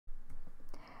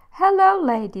Hello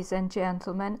ladies and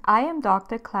gentlemen, I am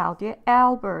Dr. Claudia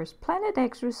Albers, Planet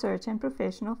X research and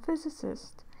professional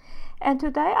physicist. And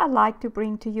today I'd like to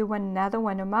bring to you another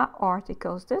one of my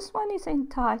articles. This one is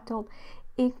entitled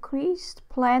Increased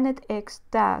Planet X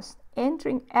Dust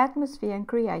Entering Atmosphere and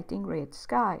Creating Red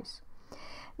Skies.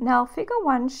 Now figure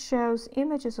 1 shows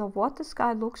images of what the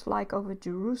sky looks like over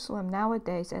Jerusalem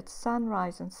nowadays at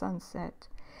sunrise and sunset.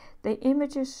 The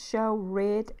images show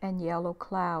red and yellow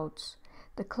clouds.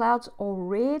 The clouds are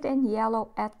red and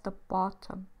yellow at the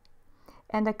bottom,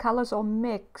 and the colors are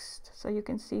mixed, so you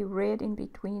can see red in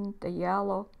between the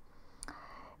yellow.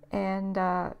 And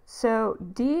so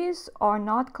these are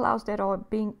not clouds that are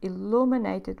being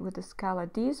illuminated with this color.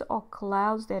 These are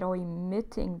clouds that are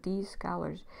emitting these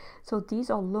colors. So these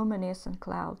are luminescent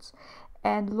clouds,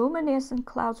 and luminescent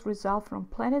clouds result from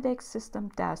Planet X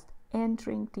system dust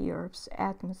entering the Earth's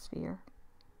atmosphere.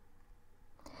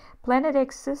 Planet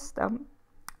X system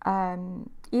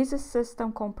is a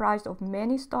system comprised of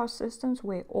many star systems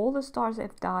where all the stars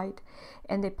have died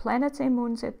and the planets and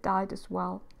moons have died as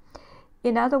well.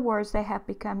 In other words, they have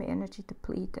become energy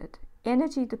depleted.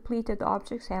 Energy depleted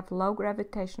objects have low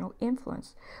gravitational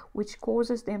influence, which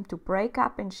causes them to break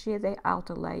up and share their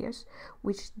outer layers,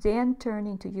 which then turn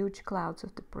into huge clouds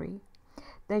of debris.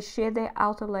 They share their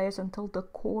outer layers until the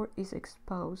core is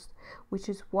exposed, which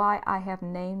is why I have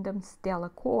named them stellar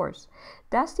cores.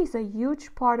 Dust is a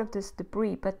huge part of this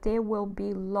debris, but there will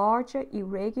be larger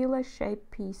irregular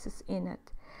shaped pieces in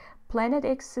it. Planet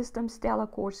X system stellar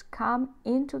cores come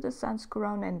into the sun's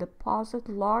corona and deposit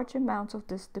large amounts of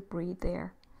this debris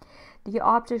there. The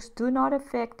objects do not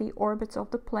affect the orbits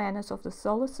of the planets of the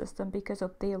solar system because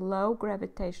of their low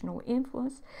gravitational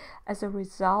influence as a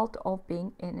result of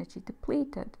being energy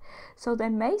depleted. So they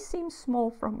may seem small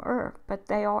from Earth, but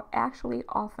they are actually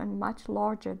often much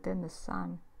larger than the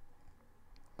sun.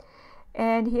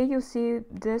 And here you see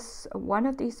this one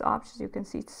of these objects. You can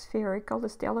see it's spherical. The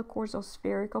stellar cores are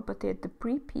spherical, but their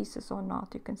debris pieces are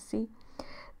not. You can see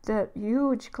the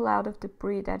huge cloud of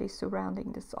debris that is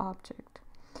surrounding this object.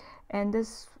 And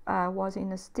this was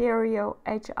in a stereo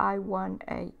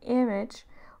HI1A image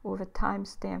with a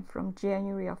timestamp from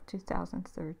January of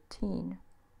 2013.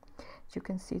 You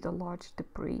can see the large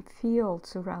debris field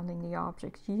surrounding the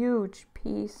object, huge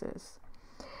pieces.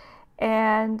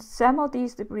 And some of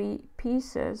these debris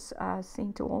pieces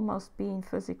seem to almost be in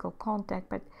physical contact,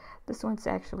 but this one's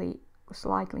actually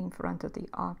slightly in front of the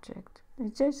object.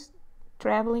 It's just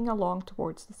traveling along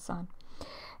towards the sun.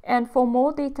 And for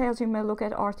more details, you may look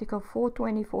at article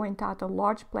 424 entitled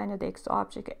Large Planet X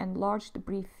Object and Large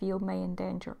Debris Field May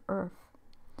Endanger Earth.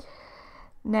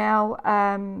 Now,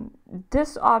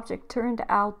 this object turned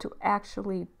out to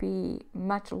actually be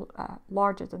much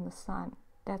larger than the sun.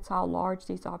 That's how large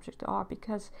these objects are,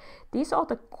 because these are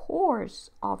the cores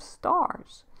of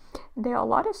stars. There are a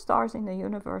lot of stars in the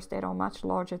universe that are much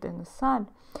larger than the sun.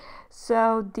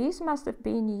 So these must have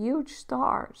been huge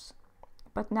stars.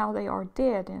 But now they are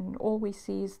dead, and all we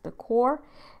see is the core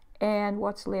and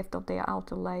what's left of their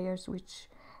outer layers, which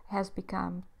has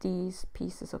become these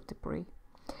pieces of debris.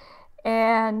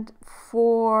 And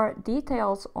for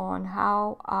details on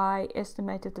how I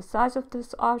estimated the size of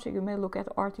this object, you may look at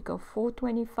article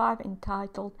 425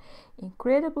 entitled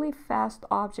Incredibly Fast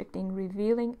Object in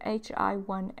Revealing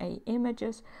HI1A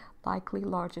Images Likely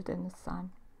Larger than the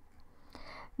Sun.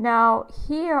 Now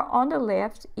here on the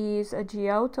left is a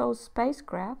Giotto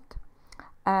spacecraft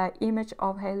image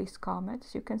of Halley's Comet.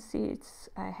 You can see it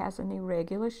has an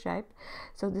irregular shape.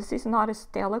 So this is not a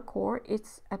stellar core,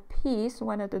 it's a piece,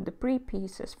 one of the debris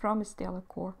pieces from a stellar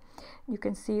core. You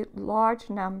can see large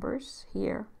numbers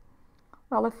here.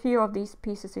 Well, a few of these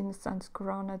pieces in the sun's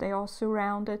corona. They are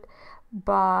surrounded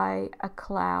by a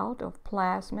cloud of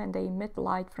plasma, and they emit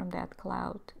light from that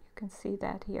cloud. You can see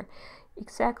that here.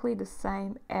 Exactly the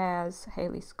same as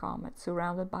Halley's Comet,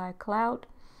 surrounded by a cloud,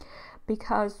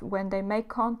 because when they make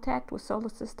contact with solar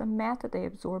system matter, they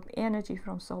absorb energy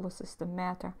from solar system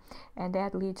matter, and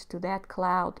that leads to that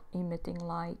cloud emitting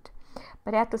light.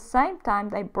 But at the same time,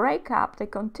 they break up, they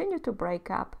continue to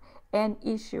break up and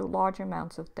issue large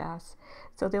amounts of dust.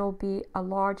 So there will be a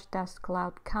large dust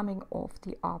cloud coming off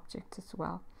the object as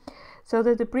well. So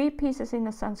the debris pieces in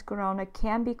the sun's corona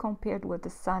can be compared with the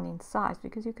sun in size,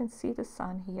 because you can see the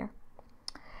sun here.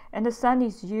 And the sun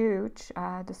is huge.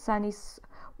 The sun is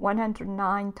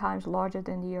 109 times larger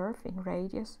than the Earth in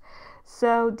radius.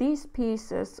 So these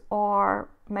pieces are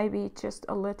maybe just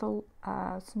a little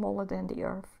smaller than the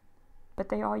Earth, but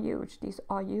they are huge. These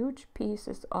are huge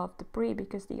pieces of debris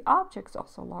because the objects are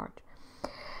so large.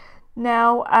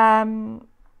 Now,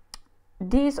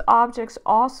 these objects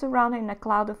are surrounding a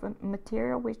cloud of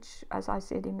material which, as I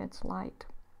said, emits light.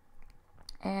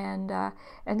 And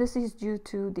this is due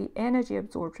to the energy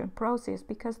absorption process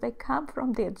because they come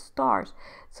from dead stars,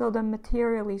 so the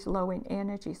material is low in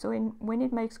energy. So when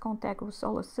it makes contact with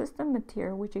solar system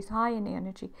material, which is high in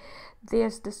energy,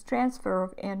 there's this transfer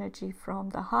of energy from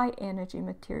the high energy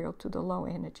material to the low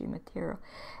energy material,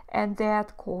 and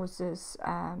that causes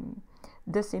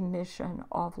this emission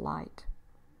of light.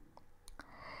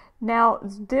 Now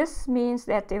this means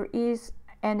that there is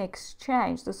an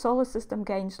exchange. The solar system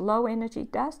gains low energy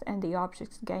dust and the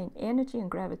objects gain energy and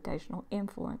gravitational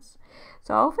influence.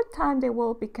 So over time they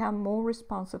will become more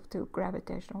responsive to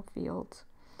gravitational fields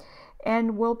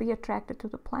and will be attracted to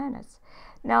the planets.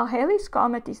 Now Halley's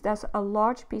Comet is thus a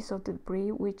large piece of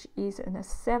debris which is in a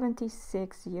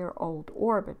 76-year-old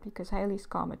orbit, because Halley's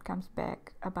Comet comes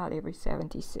back about every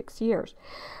 76 years.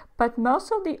 But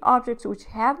most of the objects which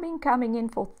have been coming in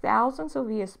for thousands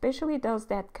of years, especially those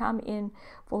that come in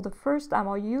for the first time,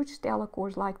 are huge stellar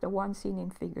cores like the one seen in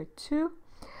Figure 2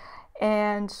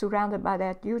 and surrounded by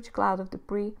that huge cloud of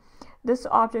debris. This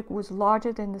object was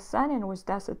larger than the Sun and was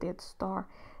thus a dead star.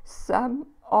 Some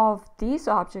of these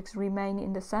objects remain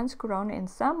in the Sun's corona and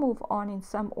some move on in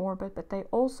some orbit, but they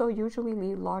also usually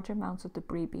leave large amounts of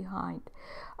debris behind.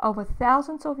 Over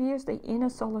thousands of years, the inner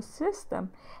solar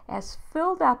system has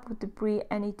filled up with debris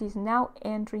and it is now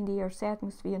entering the Earth's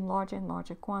atmosphere in larger and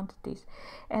larger quantities,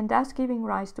 and thus giving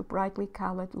rise to brightly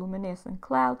colored luminescent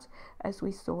clouds, as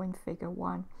we saw in Figure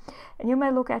 1. And you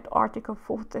may look at Article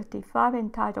 435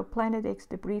 entitled Planet X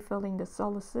Debris Filling the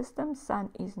Solar System.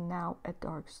 Sun is now a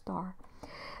dark star.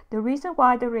 The reason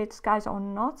why the red skies are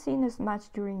not seen as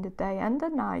much during the day and the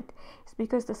night is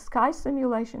because the sky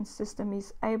simulation system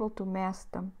is able to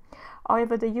mask them.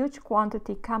 However, the huge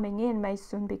quantity coming in may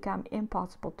soon become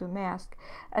impossible to mask,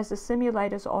 as the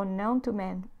simulators are known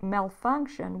to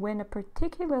malfunction when a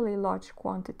particularly large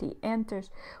quantity enters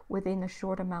within a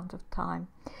short amount of time.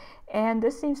 And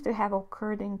this seems to have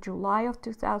occurred in July of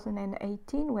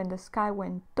 2018 when the sky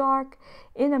went dark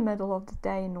in the middle of the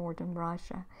day in northern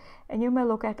Russia. And you may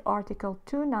look at Article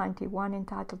 291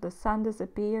 entitled The Sun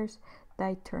Disappears,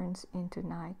 Day Turns into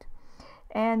Night.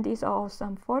 And these are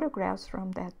some photographs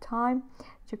from that time.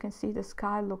 As you can see, the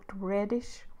sky looked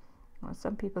reddish.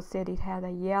 Some people said it had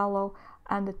a yellow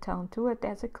undertone to it.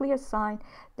 That's a clear sign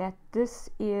that this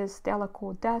is stellar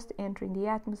core dust entering the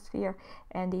atmosphere,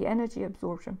 and the energy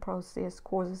absorption process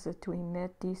causes it to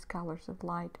emit these colors of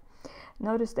light.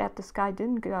 Notice that the sky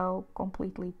didn't go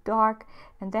completely dark,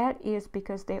 and that is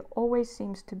because there always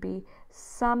seems to be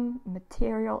some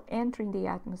material entering the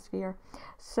atmosphere,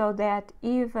 so that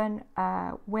even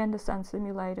when the sun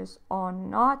simulators are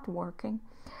not working,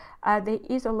 there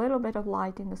is a little bit of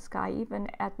light in the sky even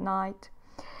at night.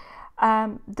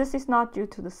 This is not due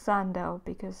to the sun though,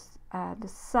 because the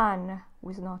sun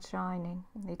was not shining.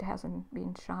 It hasn't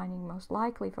been shining most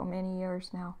likely for many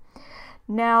years now.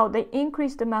 Now, the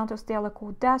increased amount of stellar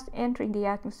core dust entering the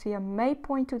atmosphere may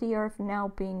point to the Earth now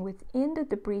being within the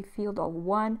debris field of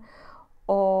one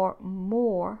or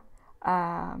more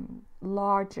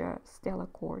larger stellar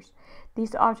cores.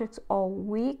 These objects are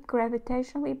weak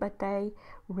gravitationally, but they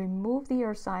remove the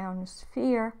Earth's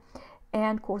ionosphere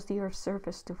and cause the Earth's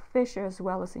surface to fissure, as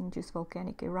well as induce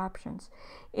volcanic eruptions.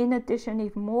 In addition,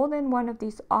 if more than one of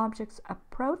these objects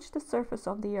approach the surface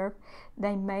of the Earth,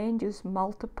 they may induce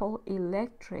multiple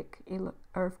electric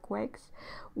earthquakes,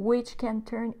 which can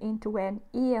turn into an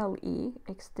ELE,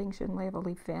 extinction level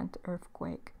event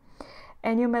earthquake.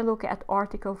 And you may look at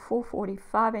Article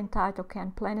 445 entitled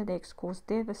Can Planet X Cause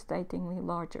Devastatingly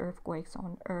Large Earthquakes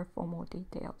on Earth for more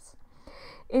details.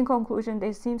 In conclusion,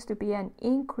 there seems to be an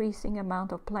increasing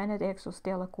amount of Planet X or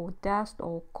stellar core dust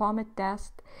or comet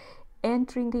dust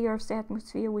entering the Earth's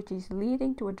atmosphere, which is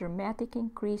leading to a dramatic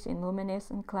increase in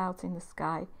luminescent clouds in the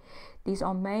sky. These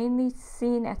are mainly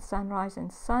seen at sunrise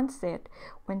and sunset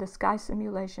when the sky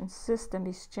simulation system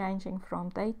is changing from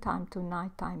daytime to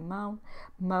nighttime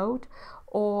mode,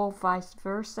 or vice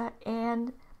versa,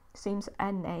 and seems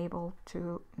unable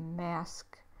to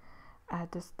mask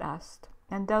this dust.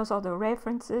 And those are the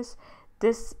references.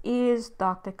 This is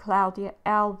Dr. Claudia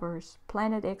Albers,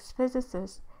 Planet X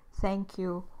physicist. Thank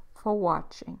you for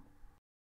watching.